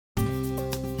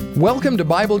Welcome to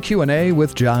Bible Q&A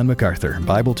with John MacArthur,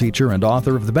 Bible teacher and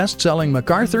author of the best-selling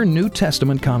MacArthur New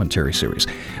Testament Commentary Series.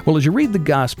 Well, as you read the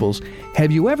Gospels,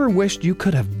 have you ever wished you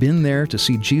could have been there to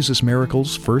see Jesus'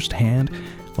 miracles firsthand?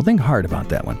 Well, think hard about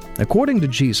that one. According to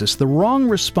Jesus, the wrong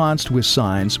response to his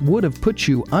signs would have put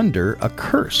you under a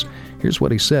curse. Here's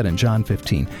what he said in John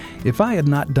 15. "If I had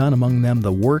not done among them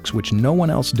the works which no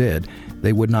one else did,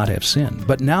 they would not have sinned.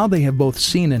 But now they have both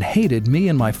seen and hated me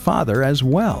and my Father as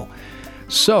well."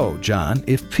 So, John,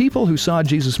 if people who saw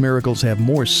Jesus' miracles have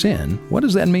more sin, what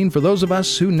does that mean for those of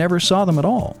us who never saw them at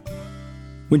all?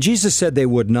 When Jesus said they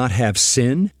would not have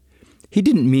sin, he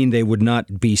didn't mean they would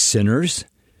not be sinners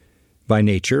by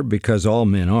nature, because all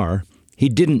men are. He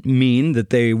didn't mean that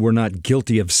they were not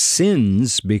guilty of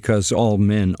sins, because all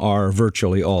men are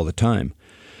virtually all the time.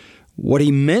 What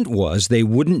he meant was they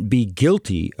wouldn't be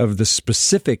guilty of the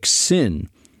specific sin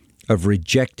of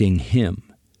rejecting him.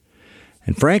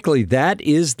 And frankly, that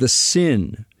is the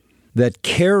sin that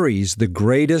carries the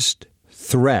greatest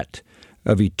threat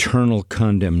of eternal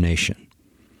condemnation.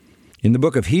 In the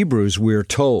book of Hebrews, we are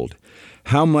told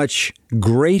how much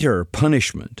greater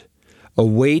punishment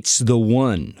awaits the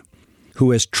one who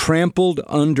has trampled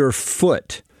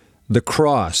underfoot the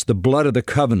cross, the blood of the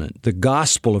covenant, the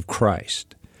gospel of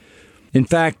Christ. In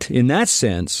fact, in that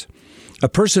sense, a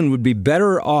person would be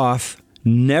better off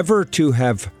never to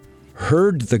have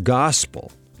heard the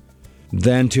gospel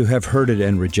than to have heard it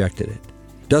and rejected it.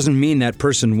 Doesn't mean that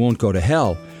person won't go to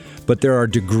hell, but there are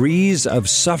degrees of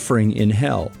suffering in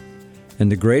hell.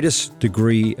 And the greatest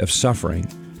degree of suffering,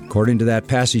 according to that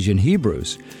passage in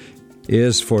Hebrews,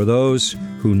 is for those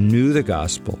who knew the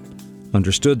gospel,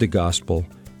 understood the gospel,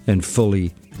 and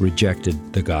fully rejected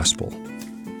the gospel.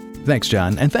 Thanks,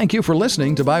 John, and thank you for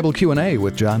listening to Bible Q&A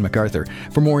with John MacArthur.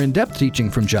 For more in-depth teaching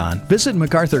from John, visit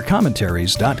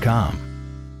MacArthurCommentaries.com.